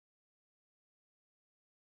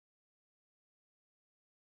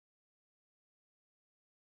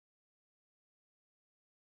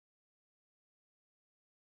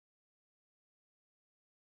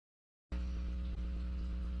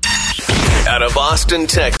out of Austin,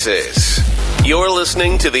 Texas. You're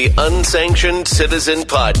listening to the Unsanctioned Citizen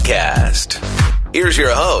Podcast. Here's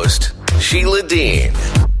your host, Sheila Dean.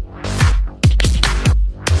 Well,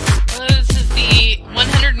 this is the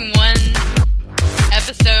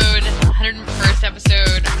 101st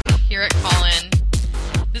episode here at Callin.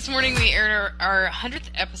 This morning we aired our 100th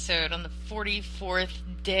episode on the 44th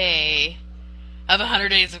day of 100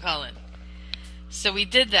 Days of Callin. So we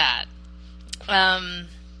did that.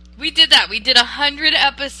 We did 100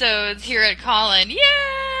 episodes here at Callin. Yay!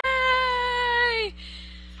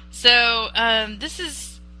 So, this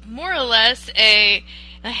is more or less who do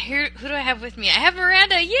I have with me? I have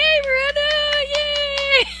Miranda. Yay, Miranda!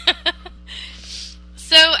 Yay!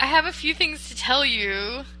 So, I have a few things to tell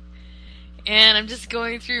you, and I'm just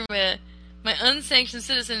going through my Unsanctioned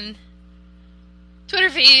Citizen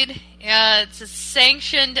Twitter feed. It's a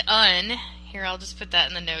sanctioned un. Here, I'll just put that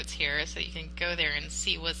in the notes here so you can go there and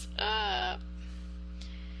see what's up.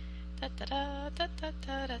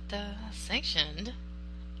 Sanctioned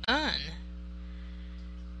un.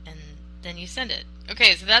 And then you send it.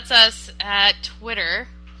 Okay, so that's us at Twitter.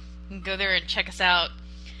 You can go there and check us out.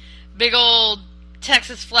 Big old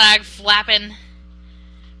Texas flag flapping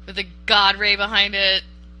with a God ray behind it.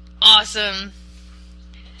 Awesome.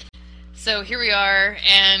 So here we are,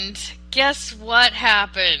 and guess what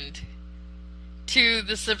happened? To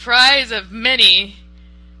the surprise of many,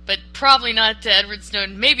 but probably not to Edward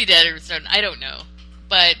Snowden, maybe to Edward Snowden, I don't know.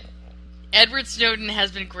 But Edward Snowden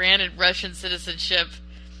has been granted Russian citizenship,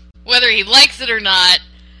 whether he likes it or not,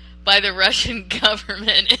 by the Russian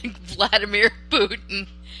government and Vladimir Putin.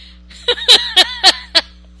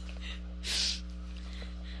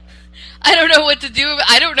 I don't know what to do.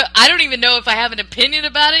 I don't even know if I have an opinion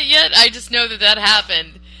about it yet. I just know that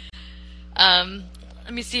happened.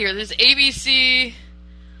 Let me see here. There's ABC.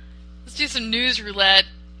 Let's do some news roulette.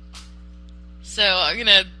 So I'm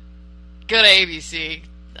gonna go to ABC.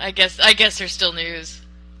 I guess there's still news.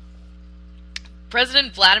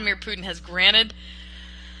 President Vladimir Putin has granted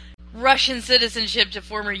Russian citizenship to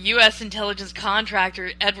former U.S. intelligence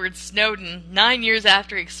contractor Edward Snowden 9 years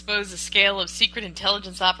after he exposed the scale of secret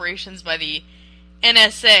intelligence operations by the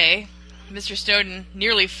NSA. Mr. Snowden,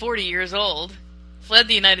 nearly 40 years old, fled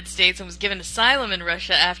the United States and was given asylum in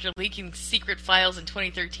Russia after leaking secret files in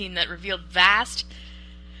 2013 that revealed vast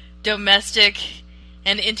domestic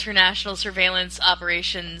and international surveillance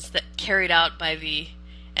operations that carried out by the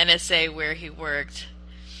NSA where he worked.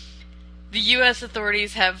 The U.S.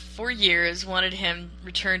 authorities have for years wanted him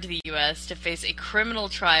returned to the U.S. to face a criminal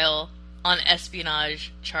trial on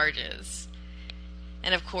espionage charges.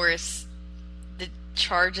 And of course, the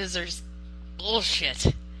charges are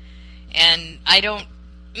bullshit. And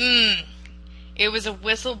it was a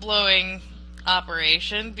whistleblowing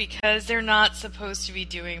operation because they're not supposed to be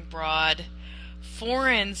doing broad,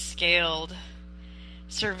 foreign-scaled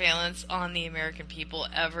surveillance on the American people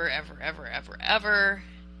ever.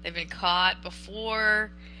 They've been caught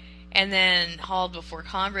before and then hauled before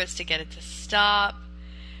Congress to get it to stop.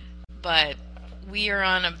 But we are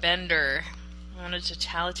on a bender, on a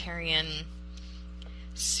totalitarian,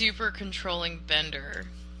 super controlling bender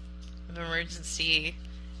of emergency,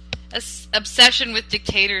 obsession with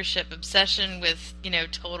dictatorship, obsession with,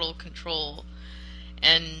 total control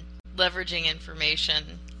and leveraging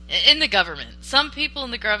information in the government. Some people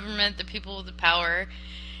in the government, the people with the power,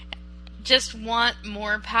 just want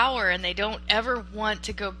more power, and they don't ever want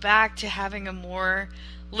to go back to having a more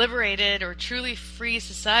liberated or truly free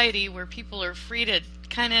society where people are free to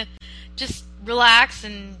kind of just relax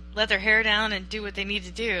and let their hair down and do what they need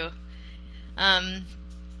to do.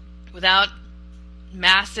 Without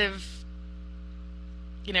massive,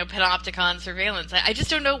 panopticon surveillance. I just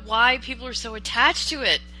don't know why people are so attached to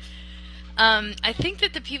it. I think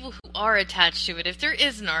that the people who are attached to it, if there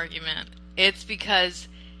is an argument, it's because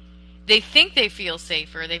they think they feel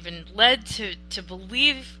safer. They've been led to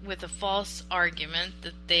believe with a false argument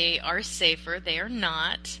that they are safer. They are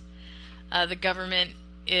not. The government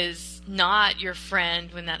is not your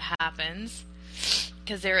friend when that happens,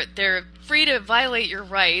 because they're free to violate your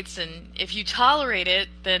rights, and if you tolerate it,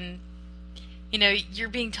 then you're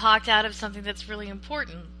being talked out of something that's really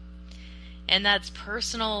important, and that's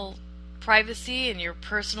personal privacy and your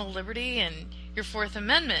personal liberty and your Fourth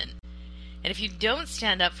Amendment. And if you don't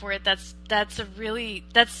stand up for it, that's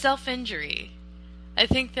self-injury. I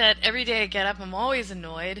think that every day I get up, I'm always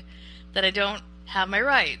annoyed that I don't have my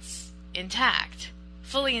rights intact,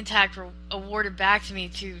 fully intact, awarded back to me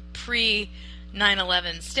to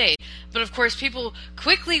pre-9/11 state. But of course, people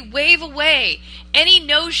quickly wave away any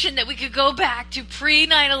notion that we could go back to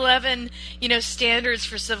pre-9/11, standards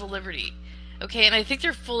for civil liberty. Okay, and I think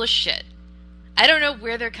they're full of shit. I don't know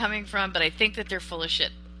where they're coming from, but I think that they're full of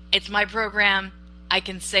shit. It's my program. I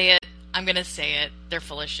can say it. I'm going to say it. They're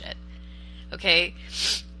full of shit. Okay?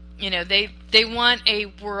 You know, they want a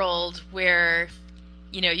world where,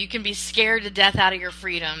 you know, you can be scared to death out of your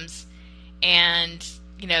freedoms and,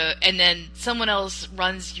 you know, and then someone else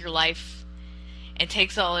runs your life and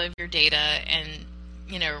takes all of your data and,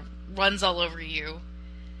 you know, runs all over you,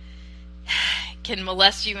 can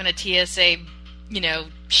molest you in a TSA, you know,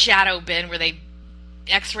 shadow bin where they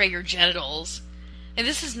x-ray your genitals. And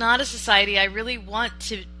this is not a society I really want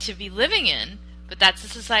to be living in, but that's the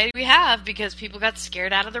society we have because people got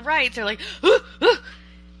scared out of their rights. They're like,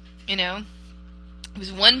 you know, it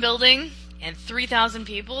was one building and 3,000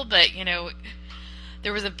 people, but, you know,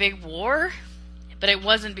 there was a big war. But it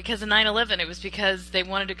wasn't because of 9/11. It was because they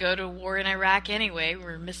wanted to go to war in Iraq anyway. We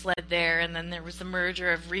were misled there. And then there was the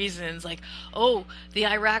merger of reasons like, oh, the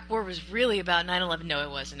Iraq war was really about 9/11. No,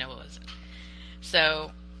 it wasn't. No, it wasn't.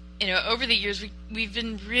 So, you know, over the years, we've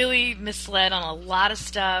been really misled on a lot of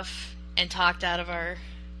stuff and talked out of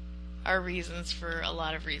our reasons for a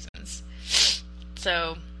lot of reasons.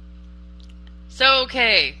 So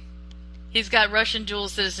okay. He's got Russian dual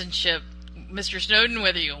citizenship, Mr. Snowden,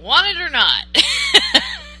 whether you want it or not.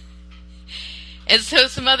 And so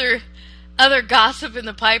some other gossip in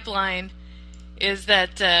the pipeline is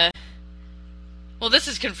that, well, this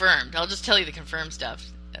is confirmed. I'll just tell you the confirmed stuff.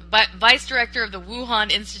 Vice Director of the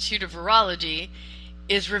Wuhan Institute of Virology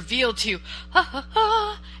is revealed to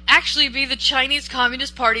actually be the Chinese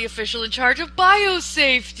Communist Party official in charge of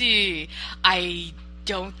biosafety. I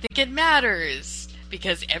don't think it matters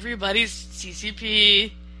because everybody's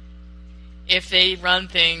CCP if they run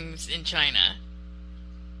things in China.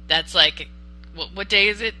 That's like, what day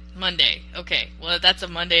is it? Monday. Okay, well, that's a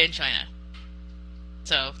Monday in China.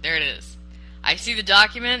 So, there it is. I see the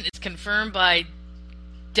document. It's confirmed by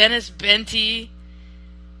Dennis Benty,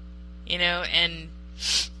 you know, and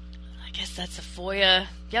I guess that's a FOIA.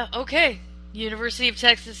 Yeah, okay. University of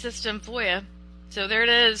Texas System FOIA. So, there it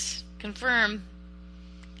is. Confirmed.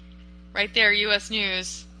 Right there, U.S.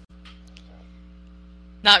 News.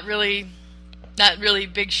 Not really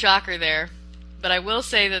big shocker there. But I will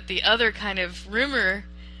say that the other kind of rumor,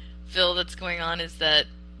 Phil, that's going on is that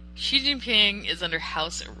Xi Jinping is under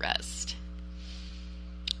house arrest.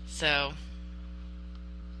 So,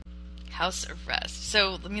 house arrest.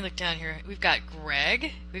 So, let me look down here. We've got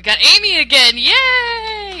Greg. We've got Amy again.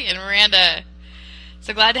 Yay! And Miranda.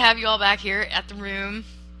 So glad to have you all back here at the room.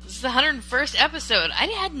 This is the 101st episode. I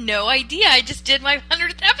had no idea. I just did my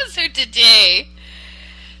 100th episode today.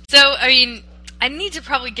 So, I mean, I need to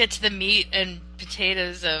probably get to the meat and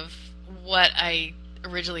potatoes of what I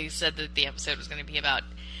originally said that the episode was going to be about.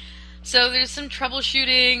 So there's some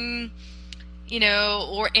troubleshooting, you know,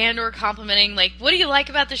 or complimenting, like, what do you like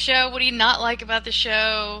about the show? What do you not like about the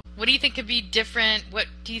show? What do you think could be different? What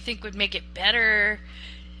do you think would make it better?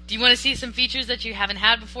 Do you want to see some features that you haven't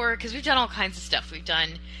had before? Because we've done all kinds of stuff. We've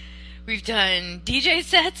done DJ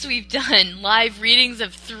sets. We've done live readings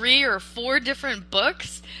of 3 or 4 different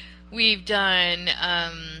books. We've done,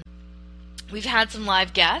 we've had some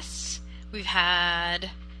live guests. We've had,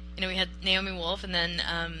 you know, we had Naomi Wolf and then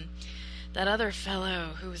that other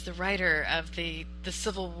fellow who was the writer of the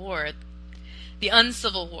Civil War, the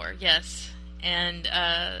Uncivil War, yes. And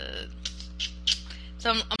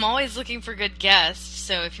so I'm always looking for good guests.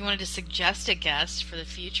 So if you wanted to suggest a guest for the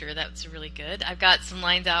future, that's really good. I've got some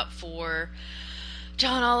lines out for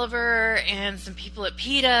John Oliver and some people at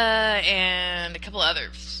PETA and a couple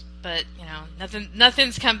others. But, you know,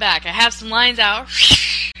 nothing's come back. I have some lines out,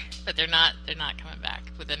 but they're not coming back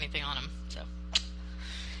with anything on them.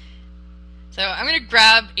 So I'm going to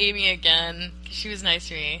grab Amy again, because she was nice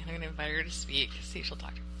to me. I'm going to invite her to speak, see if she'll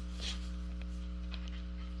talk to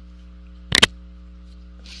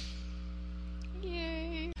me.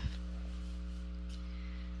 Yay.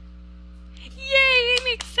 Yay,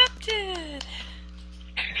 Amy accepted!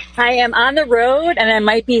 I am on the road, and I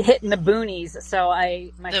might be hitting the boonies, so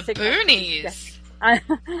my the boonies? I'm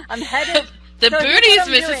headed... The so boonies,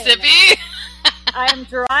 Mississippi! I'm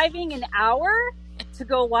driving an hour to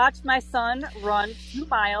go watch my son run 2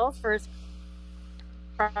 miles for his...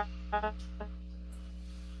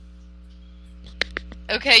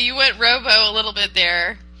 Okay, you went robo a little bit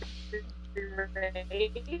there.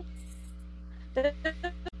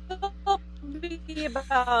 It'll be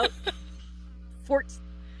about 14...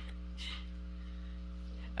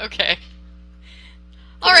 Okay.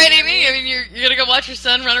 All right, Amy. I mean, you're gonna go watch your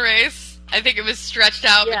son run a race. I think it was stretched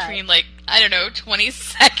out between 20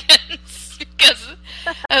 seconds because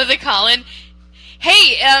of the call-in.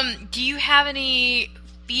 Hey, do you have any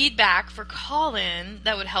feedback for call-in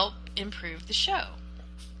that would help improve the show.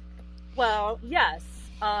 Well, yes.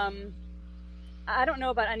 I don't know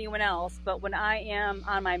about anyone else, but when I am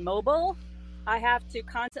on my mobile, I have to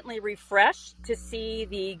constantly refresh to see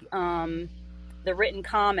the written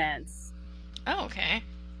comments. Oh, okay.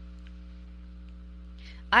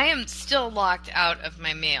 I am still locked out of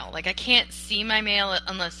my mail. Like, I can't see my mail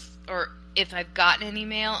unless, or if I've gotten an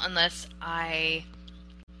email, unless I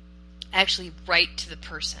actually write to the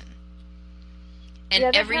person. And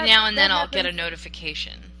Yeah, every now and then I'll get a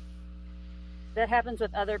notification. That happens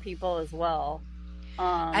with other people as well.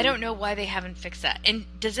 I don't know why they haven't fixed that. And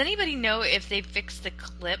does anybody know if they fixed the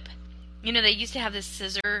clip? You know, they used to have this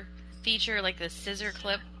scissor feature, like the scissor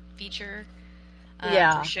clip feature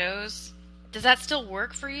for shows. Does that still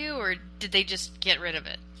work for you, or did they just get rid of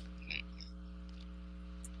it?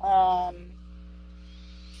 I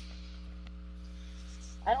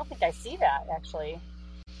don't think I see that, actually.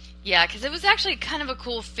 Yeah, because it was actually kind of a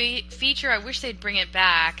cool feature. I wish they'd bring it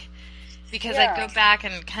back, because I'd go back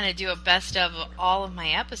and kind of do a best of all of my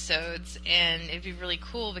episodes, and it'd be really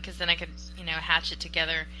cool, because then I could, you know, hatch it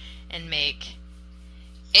together and make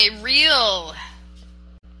a reel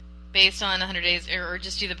based on 100 days, or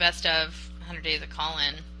just do the best of 100 days of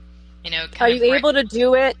call-in. You know, are you able to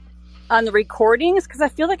do it on the recordings? Because I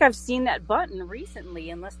feel like I've seen that button recently,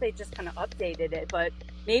 unless they just kind of updated it. But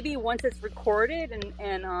maybe once it's recorded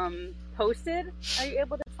and posted, are you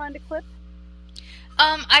able to find a clip?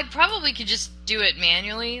 I probably could just do it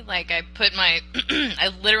manually. Like, I put my, I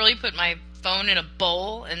literally put my phone in a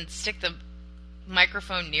bowl and stick the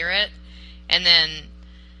microphone near it, and then,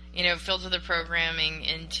 you know, filter the programming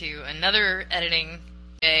into another editing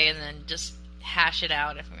day, and then just hash it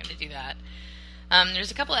out if I'm going to do that. There's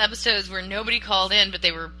a couple of episodes where nobody called in, but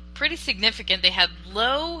they were pretty significant. They had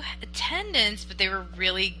low attendance, but they were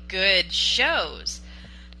really good shows.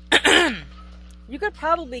 You could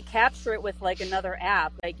probably capture it with, like, another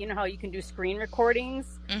app. Like, you know how you can do screen recordings?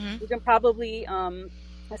 Mm-hmm. You can probably,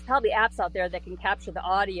 there's probably apps out there that can capture the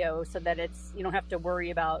audio so that it's, you don't have to worry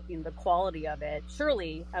about, you know, the quality of it.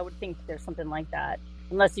 Surely, I would think there's something like that.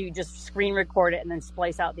 Unless you just screen record it and then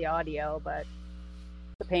splice out the audio, but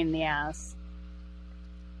it's a pain in the ass.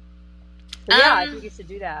 So yeah, I think you should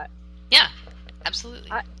do that. Yeah,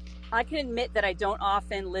 absolutely. I can admit that I don't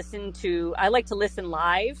often listen to. I like to listen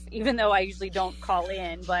live, even though I usually don't call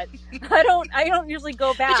in. But I don't usually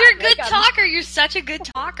go back. But you're a good talker. You're such a good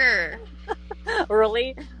talker.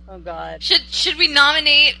 Really? Oh God. Should we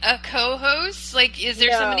nominate a co-host? Like, is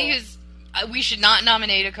there somebody who's? We should not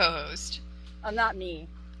nominate a co-host. Not me.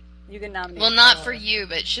 You can nominate. Well, not for you,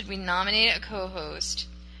 but should we nominate a co-host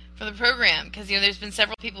for the program? Because, you know, there's been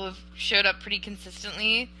several people who've showed up pretty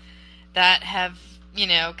consistently that have, you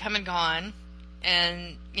know, come and gone,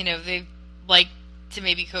 and, you know, they like to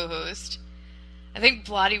maybe co-host. I think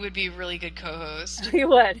Blotty would be a really good co-host. He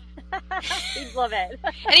would. He'd love it.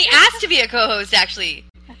 And he asked to be a co-host, actually.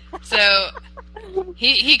 So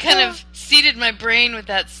he kind of seeded my brain with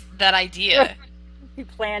that idea. He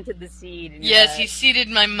planted the seed. Yes, he seeded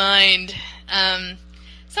my mind.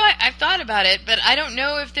 So I've thought about it, but I don't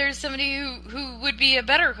know if there's somebody who would be a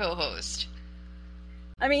better co-host.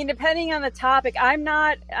 I mean, depending on the topic, I'm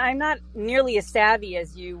not nearly as savvy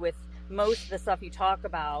as you with most of the stuff you talk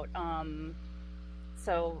about.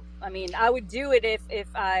 So, I mean, I would do it if it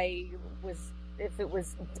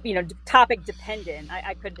was, you know, topic dependent.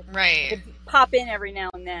 I could pop in every now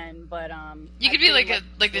and then, but you could be like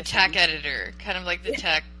the tech editor, kind of like the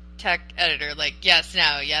tech editor, like yes,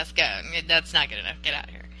 no, yes, go. That's not good enough. Get out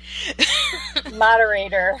of here.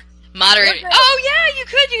 Moderator. Oh yeah, you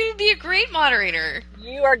could. You could be a great moderator.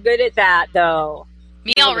 You are good at that, though.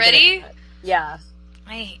 Me already? Yeah.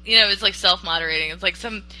 It's like self-moderating. It's like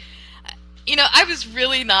some. You know, I was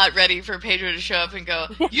really not ready for Pedro to show up and go,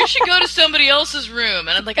 you should go to somebody else's room.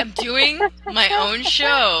 And I'm like, I'm doing my own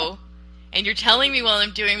show, and you're telling me while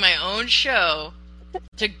I'm doing my own show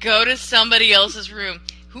to go to somebody else's room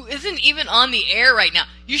who isn't even on the air right now.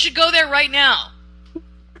 You should go there right now.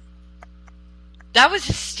 That was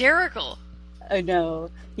hysterical. I know.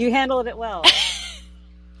 You handled it well.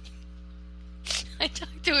 I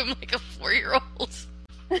talked to him like a 4-year-old.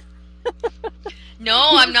 No,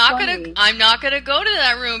 I'm not gonna go to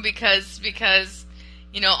that room because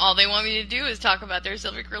you know, all they want me to do is talk about their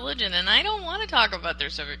civic religion, and I don't want to talk about their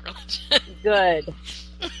civic religion. Good.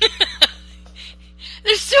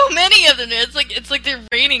 There's so many of them. It's like they're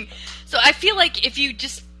raining. So I feel like if you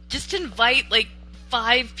just invite like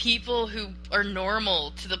 5 people who are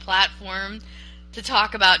normal to the platform to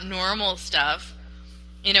talk about normal stuff,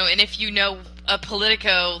 you know, and if you know a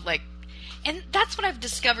Politico, like. And that's what I've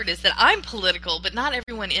discovered is that I'm political, but not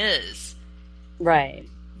everyone is. Right.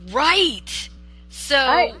 Right. So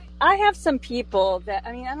I have some people that,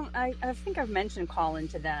 I mean, I think I've mentioned calling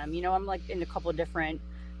to them. You know, I'm like in a couple of different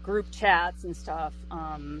group chats and stuff.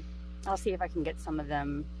 I'll see if I can get some of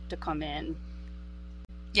them to come in.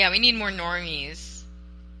 yeah, we need more normies.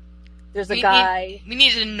 There's a guy. We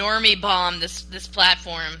need to normie bomb this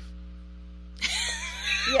platform.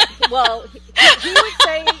 Yeah, well,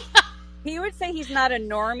 he would say he's not a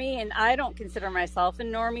normie, and I don't consider myself a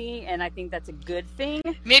normie, and I think that's a good thing.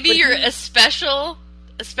 Maybe But you're he- a special,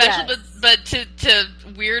 Yes. but to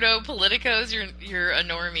weirdo politicos, you're a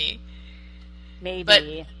normie. Maybe. But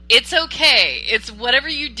it's okay. It's whatever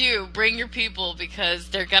you do, bring your people, because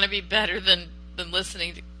they're gonna be better than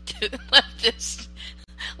listening to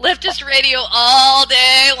leftist radio all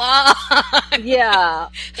day long. Yeah.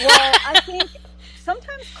 Well, I think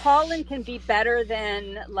sometimes call-in can be better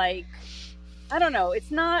than, like, I don't know. It's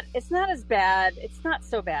not as bad. It's not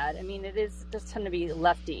so bad. I mean, it does tend to be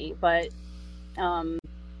lefty, but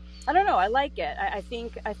I don't know. I like it. I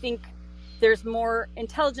think there's more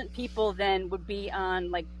intelligent people than would be on,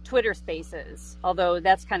 like, Twitter Spaces, although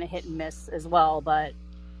that's kind of hit and miss as well, but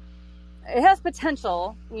it has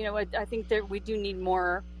potential. You know, I think that we do need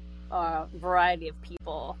more variety of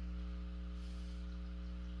people.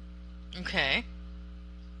 Okay,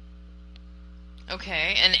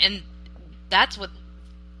 and that's what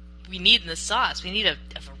we need in the sauce. We need a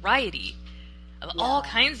variety of all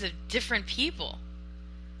kinds of different people.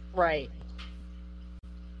 Right.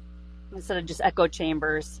 Instead of just echo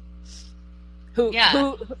chambers who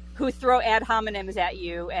throw ad hominems at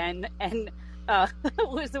you and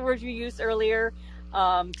what was the word you used earlier?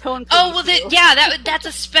 Tone police. Oh, well, that's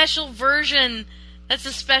a special version. That's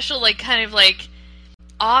a special, like, kind of like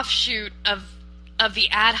offshoot of the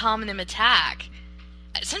ad hominem attack.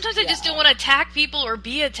 Sometimes I just don't want to attack people or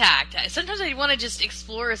be attacked. Sometimes I want to just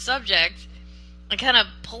explore a subject and kind of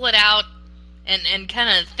pull it out and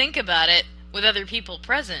kind of think about it with other people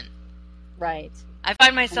present. Right. I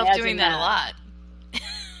find myself Imagine doing that a lot.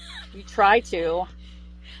 You try to.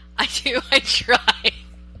 I do. I try.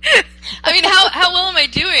 I mean, how well am I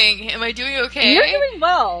doing? Am I doing okay? You're doing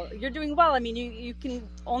well. You're doing well. I mean, you can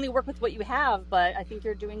only work with what you have, but I think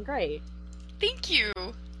you're doing great. Thank you.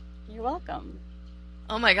 You're welcome.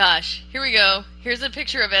 Oh my gosh. Here we go. Here's a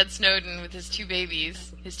picture of Ed Snowden with his two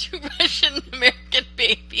babies. His two Russian-American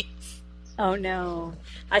babies. Oh, no.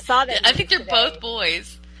 I saw that. I think they're today. both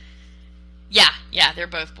boys. Yeah, they're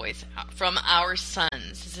both boys. From our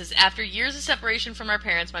sons. It says, after years of separation from our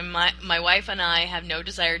parents, my wife and I have no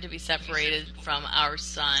desire to be separated from our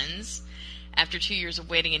sons. After 2 years of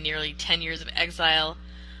waiting and nearly 10 years of exile,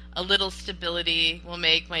 a little stability will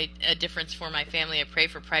make a difference for my family. I pray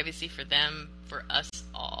for privacy for them, for us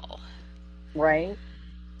all. Right.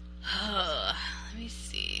 Let me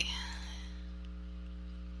see.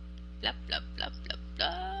 Blah, blah, blah, blah,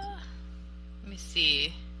 blah. Let me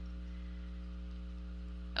see.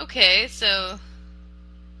 Okay, so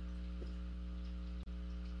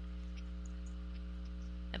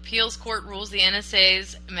appeals court rules the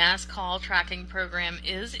NSA's mass call tracking program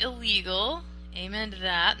is illegal. Amen to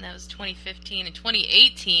that. And that was 2015. In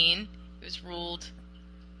 2018, it was ruled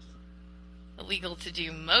illegal to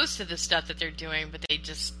do most of the stuff that they're doing, but they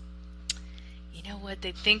just, you know what?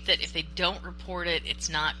 They think that if they don't report it, it's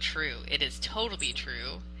not true. It is totally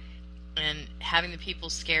true. And having the people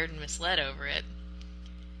scared and misled over it.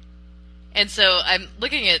 And so I'm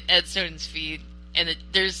looking at Ed Snowden's feed, and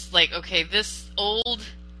there's like, okay, this old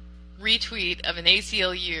retweet of an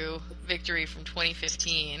ACLU victory from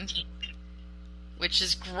 2015, which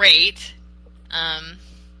is great.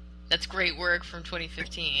 That's great work from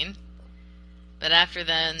 2015. But after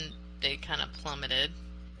then, they kind of plummeted.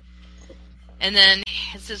 And then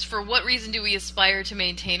it says, for what reason do we aspire to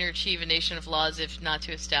maintain or achieve a nation of laws if not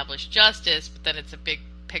to establish justice? But then it's a big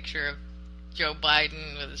picture of Joe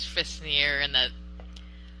Biden with his fist in the air and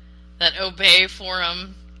that Obey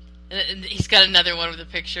forum. And he's got another one with a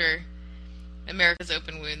picture. America's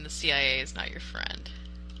open wound, the CIA is not your friend.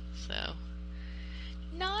 So,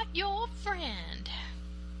 not your friend.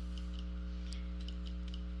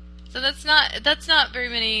 So that's not very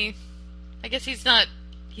many. I guess he's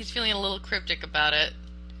feeling a little cryptic about it.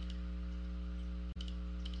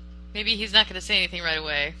 Maybe he's not going to say anything right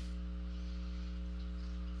away.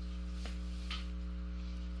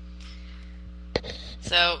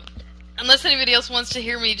 So, unless anybody else wants to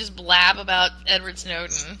hear me just blab about Edward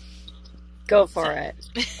Snowden. Go for it.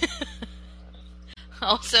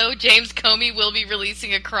 Also, James Comey will be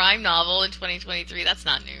releasing a crime novel in 2023. That's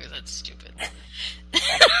not news. That's stupid.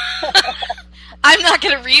 I'm not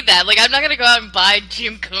going to read that. Like, I'm not going to go out and buy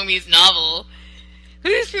Jim Comey's novel. Who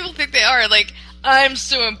do these people think they are? Like, I'm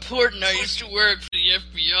so important. I used to work for the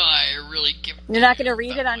FBI. I really give. You're not going to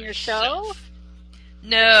read it on your show?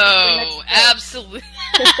 No, absolutely.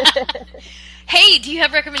 Hey, do you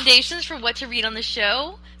have recommendations for what to read on the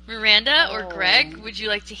show? Miranda or Greg, would you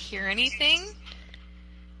like to hear anything?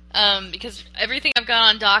 Because everything I've got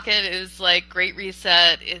on docket is like Great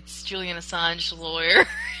Reset. It's Julian Assange, lawyer,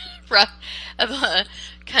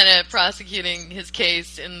 kind of prosecuting his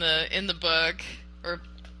case in the book, or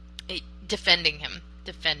defending him,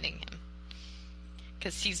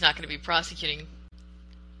 because he's not going to be prosecuting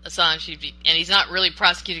Assange. And he's not really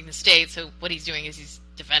prosecuting the state. So what he's doing is he's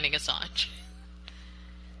defending Assange.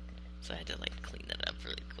 So I had to clean that up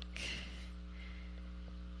really quick.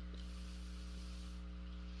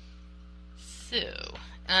 So,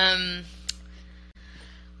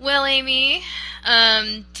 well, Amy,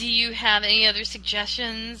 do you have any other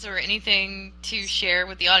suggestions or anything to share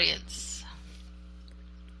with the audience?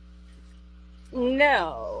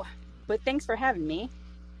 No, but thanks for having me.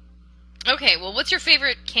 Okay, well, what's your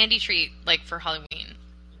favorite candy treat, for Halloween?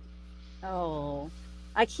 Oh,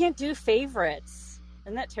 I can't do favorites.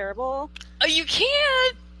 Isn't that terrible? Oh, you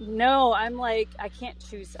can't? No, I can't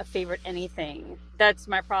choose a favorite anything. That's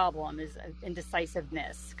my problem, is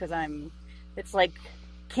indecisiveness, because it's like,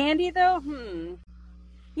 candy though?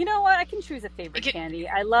 You know what? I can choose a favorite candy.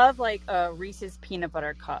 I love, a Reese's Peanut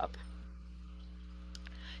Butter Cup.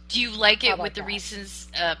 Do you like it with the Reese's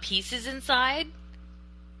pieces inside?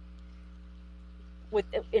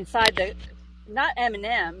 Inside not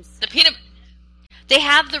M&M's. They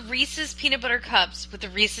have the Reese's Peanut Butter Cups with the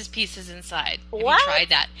Reese's pieces inside. Have What? you tried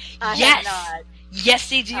that? I Yes! have not. Yes,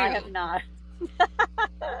 they do. I have not.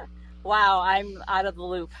 Wow, I'm out of the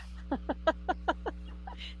loop.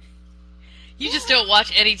 You just don't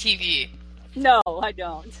watch any TV. No, I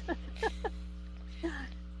don't.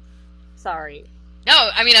 Sorry. No,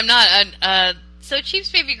 I mean, I'm not. So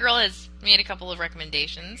Chief's Baby Girl has made a couple of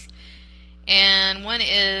recommendations. And one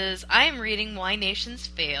is, I am reading Why Nations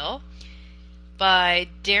Fail by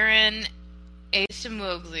Darren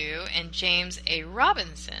Acemoglu and James A.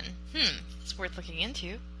 Robinson. It's worth looking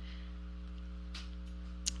into.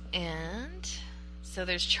 And so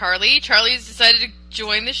there's Charlie. Charlie's decided to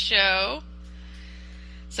join the show.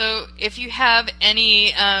 So if you have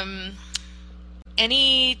any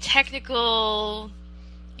technical,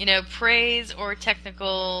 praise or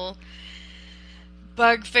technical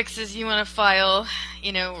bug fixes you want to file,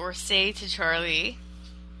 or say to Charlie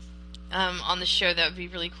on the show, that would be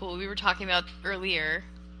really cool. We were talking about earlier.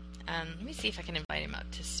 Let me see if I can invite him up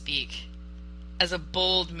to speak as a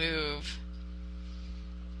bold move.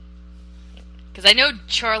 Because I know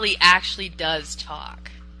Charlie actually does talk.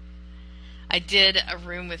 I did a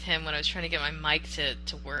room with him when I was trying to get my mic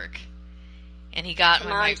to work. And he got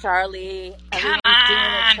Come my on, mic. Charlie. Come Everyone's on! doing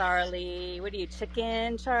it, Charlie. What are you,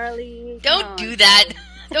 chicken, Charlie? Don't do that.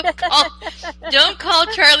 Don't call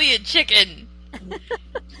Charlie a chicken.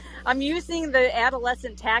 I'm using the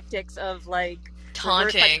adolescent tactics of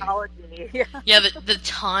Taunting. reverse psychology. Yeah, the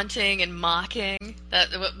taunting and mocking.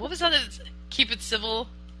 What was that? Keep it civil.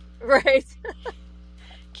 Right.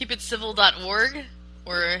 Keepitcivil.org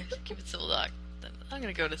or keepitcivil. I'm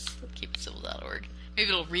gonna go to keepitcivil.org. Maybe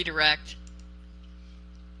it'll redirect.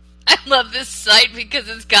 I love this site because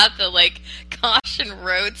it's got the caution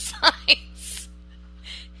road signs.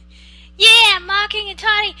 Yeah, mocking and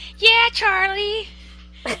taunting. Yeah, Charlie.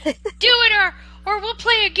 Do it or we'll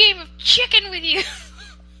play a game of chicken with you.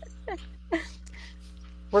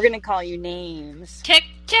 We're going to call you names. Tech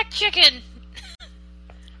chicken.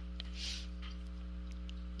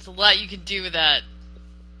 There's a lot you can do with that.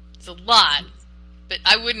 It's a lot. But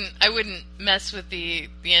I wouldn't mess with the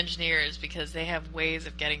engineers because they have ways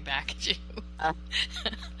of getting back at you.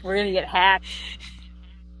 We're going to get hacked.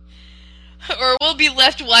 Or we'll be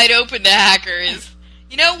left wide open to hackers.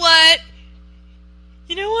 You know what?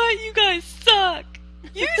 You guys suck.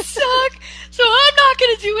 You suck. So I'm not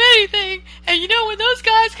going to do anything. And when those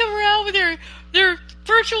guys come around with their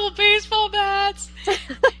virtual baseball bats, and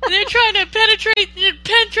they're trying to penetrate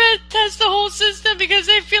test the whole system because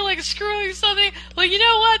they feel like screwing something. Well, you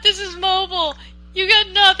know what? This is mobile. You got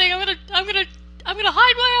nothing. I'm gonna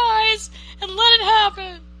hide my eyes and let it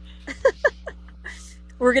happen.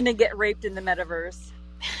 We're gonna get raped in the metaverse.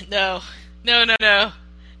 No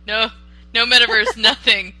metaverse,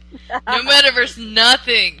 nothing. No metaverse,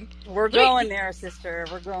 nothing. We're going there, sister.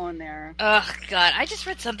 We're going there. Oh, God. I just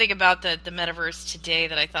read something about the metaverse today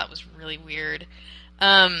that I thought was really weird.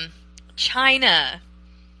 China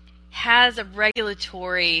has a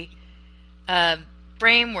regulatory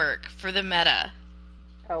framework for the meta.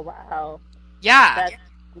 Oh, wow. Yeah.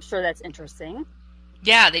 I'm sure that's interesting.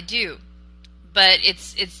 Yeah, they do. but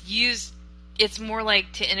it's used. It's more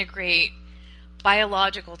like to integrate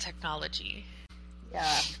biological technology.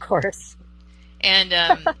 Yeah, of course. And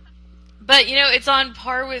but it's on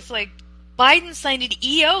par with like Biden signed an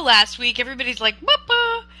EO last week. Everybody's like,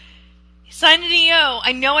 "Whoop-a." He signed an EO.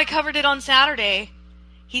 I know I covered it on Saturday.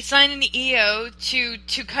 He signed an EO to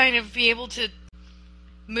kind of be able to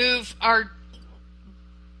move our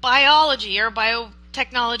biology or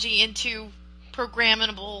biotechnology into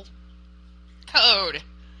programmable code.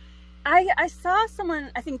 I saw someone,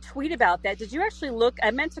 I think, tweet about that. Did you actually look? I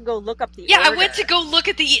meant to go look up the order. I went to go look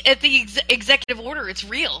at the executive order. It's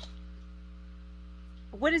real.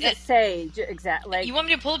 What does it say exactly? Like, you want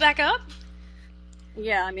me to pull it back up?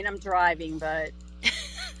 Yeah, I mean, I'm driving, but...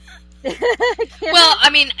 Well, I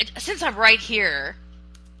mean, since I'm right here...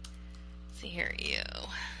 Let's see here,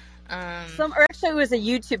 Actually, it was a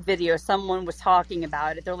YouTube video. Someone was talking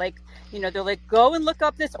about it. They're like, go and look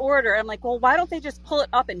up this order. I'm like, well, why don't they just pull it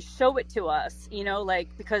up and show it to us?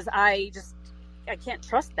 Because I can't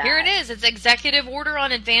trust that. Here it is. It's Executive Order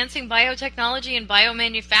on Advancing Biotechnology and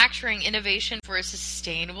Biomanufacturing Innovation for a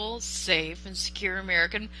Sustainable, Safe, and Secure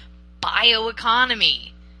American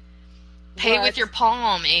Bioeconomy. Pay with your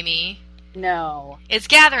palm, Amy. No. It's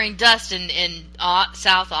gathering dust in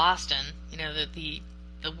South Austin.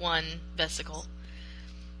 The one vesicle.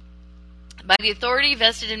 By the authority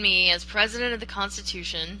vested in me as President of the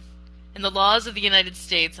Constitution and the laws of the United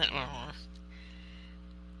States.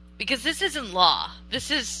 Because this isn't law.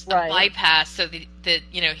 This is a bypass so that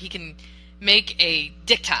he can make a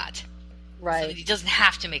diktat. Right. So that he doesn't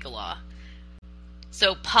have to make a law.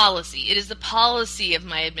 So policy. It is the policy of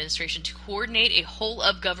my administration to coordinate a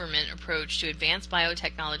whole-of-government approach to advance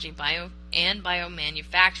biotechnology and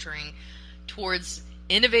biomanufacturing towards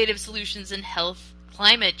innovative solutions in health,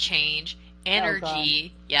 climate change,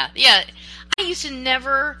 energy. Yeah. I used to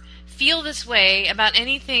never feel this way about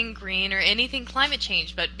anything green or anything climate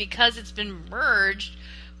change, but because it's been merged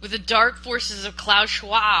with the dark forces of Klaus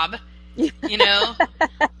Schwab, it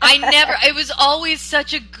was always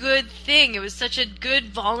such a good thing. It was such a good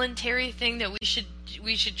voluntary thing that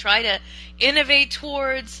we should try to innovate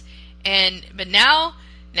towards. But now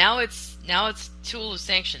it's tool of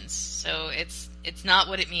sanctions. So it's not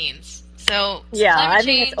what it means. So yeah, I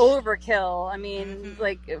think it's overkill. I mean,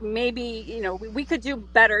 like maybe we could do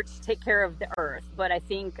better to take care of the earth, but I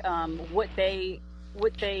think what they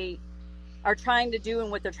are trying to do and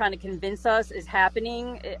what they're trying to convince us is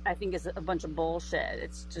happening, I think is a bunch of bullshit.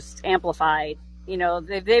 It's just amplified.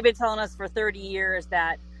 They've been telling us for 30 years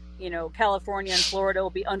that California and Florida will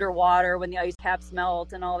be underwater when the ice caps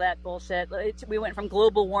melt and all that bullshit. We went from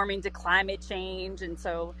global warming to climate change, and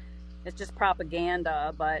so it's just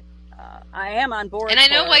propaganda. But I am on board. And I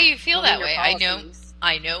know why you feel that way. I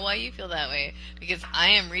know why you feel that way, because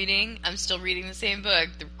I'm still reading the same book,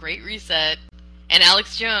 The Great Reset, and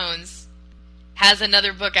Alex Jones has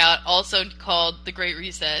another book out also called The Great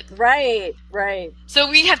Reset. Right. So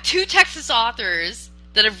we have two Texas authors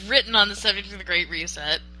that have written on the subject of The Great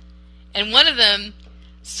Reset, and one of them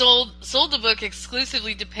sold the book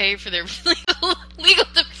exclusively to pay for their legal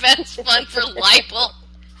defense fund for libel.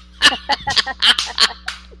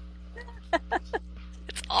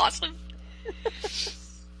 It's awesome.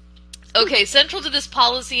 Okay, central to this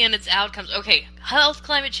policy and its outcomes. Okay, health,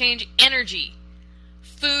 climate change, energy,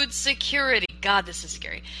 food security. God, this is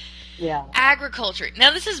scary. Yeah. Agriculture.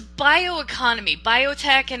 Now, this is bioeconomy,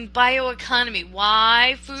 biotech and bioeconomy.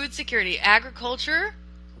 Why food security? Agriculture,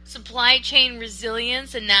 supply chain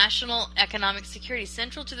resilience, and national economic security.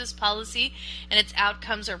 Central to this policy and its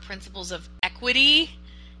outcomes are principles of equity,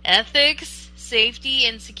 ethics, safety,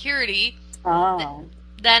 and security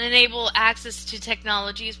that enable access to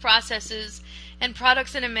technologies, processes, and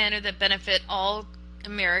products in a manner that benefit all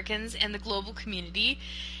Americans and the global community,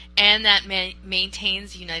 and that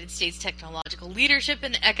maintains the United States technological leadership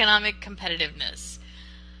and economic competitiveness.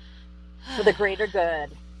 For the greater good.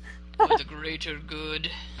 For the greater good.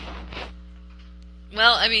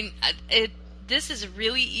 Well, I mean, this is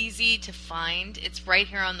really easy to find. It's right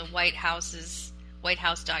here on the White House's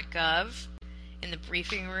whitehouse.gov in the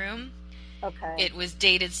briefing room. Okay. It was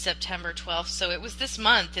dated September 12th, so it was this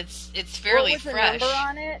month. It's fairly fresh. What was the number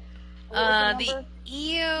on it? The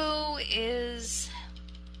EO is...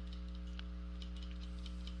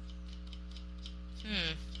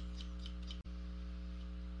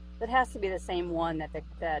 It has to be the same one that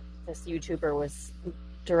this YouTuber was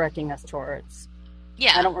directing us towards.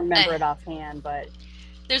 Yeah. I don't remember it offhand, but...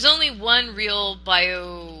 There's only one real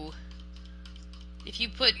If you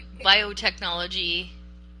put biotechnology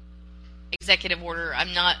executive order,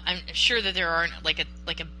 I'm sure that there aren't like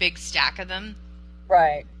a big stack of them.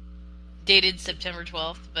 Right. dated September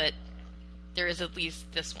 12th, but there is at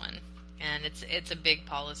least this one, and it's a big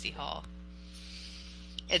policy haul.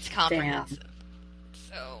 It's comprehensive. Damn.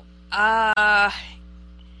 So, I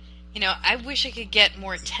wish I could get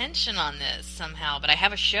more attention on this somehow, but I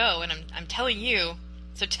have a show, and I'm telling you,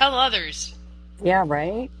 so tell others. Yeah,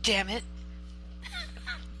 right? Damn it.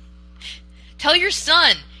 Tell your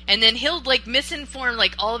son, and then he'll,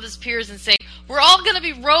 misinform, all of his peers and say, we're all going to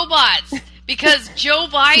be robots because Joe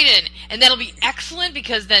Biden, and that'll be excellent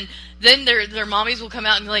because then their mommies will come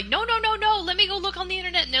out and be like, no, let me go look on the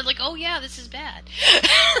internet, and they're like, oh yeah, this is bad.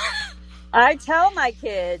 I tell my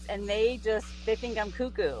kids, and they think I'm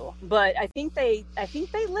cuckoo, but I think they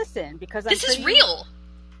listen because this is real.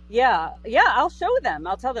 Yeah, I'll show them.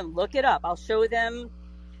 I'll tell them, look it up. I'll show them.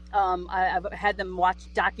 I've had them watch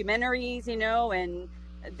documentaries, and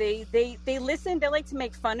they listen. They like to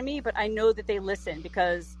make fun of me, but I know that they listen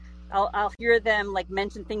because I'll hear them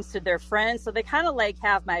mention things to their friends. So they kind of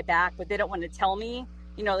have my back, but they don't want to tell me.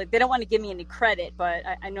 They don't want to give me any credit, but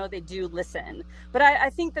I know they do listen. But I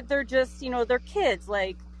think that they're just, they're kids.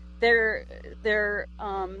 They're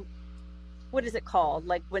what is it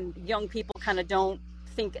called? When young people kind of don't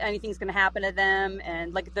think anything's going to happen to them,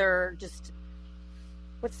 and they're just,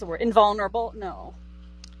 what's the word? Invulnerable? No.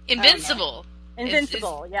 Invincible.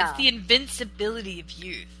 Invincible, yeah. It's the invincibility of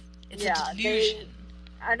youth. It's a delusion.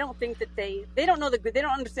 I don't think that they don't know they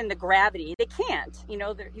don't understand the gravity. They can't.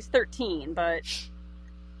 He's 13, but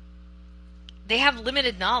they have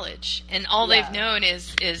limited knowledge, and all they've known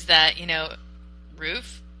is that,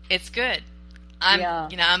 Roof, it's good.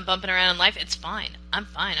 I'm bumping around in life. It's fine. I'm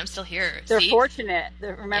fine. I'm still here. They're fortunate.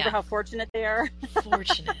 Remember how fortunate they are?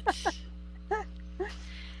 Fortunate.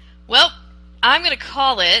 Well, I'm going to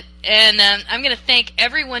call it, and I'm going to thank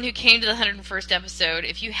everyone who came to the 101st episode.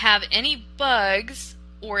 If you have any bugs,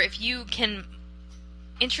 or if you can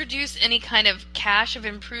introduce any kind of cache of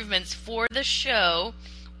improvements for the show,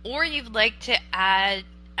 or you'd like to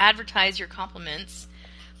advertise your compliments,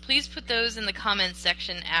 please put those in the comments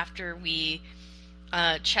section after we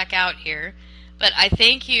check out here. But I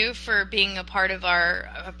thank you for being a part of our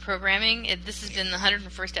programming. This has been the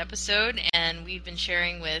 101st episode, and we've been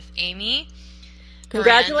sharing with Amy.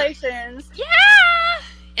 Congratulations. Yeah!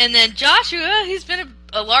 And then Joshua, he's been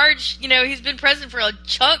a large, he's been present for a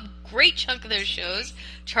great chunk of those shows.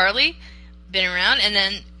 Charlie, been around, and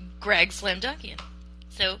then Greg Slam Duncan.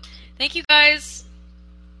 So, thank you guys.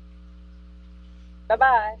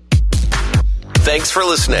 Bye-bye. Thanks for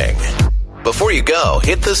listening. Before you go,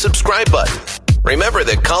 hit the subscribe button. Remember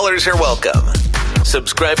that callers are welcome.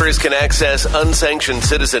 Subscribers can access Unsanctioned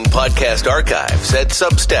Citizen podcast archives at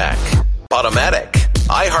Substack, Podomatic,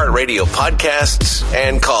 iHeartRadio podcasts,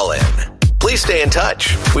 and Call-In. Please stay in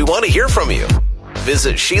touch. We want to hear from you.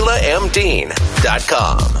 Visit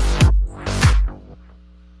SheilaMDean.com.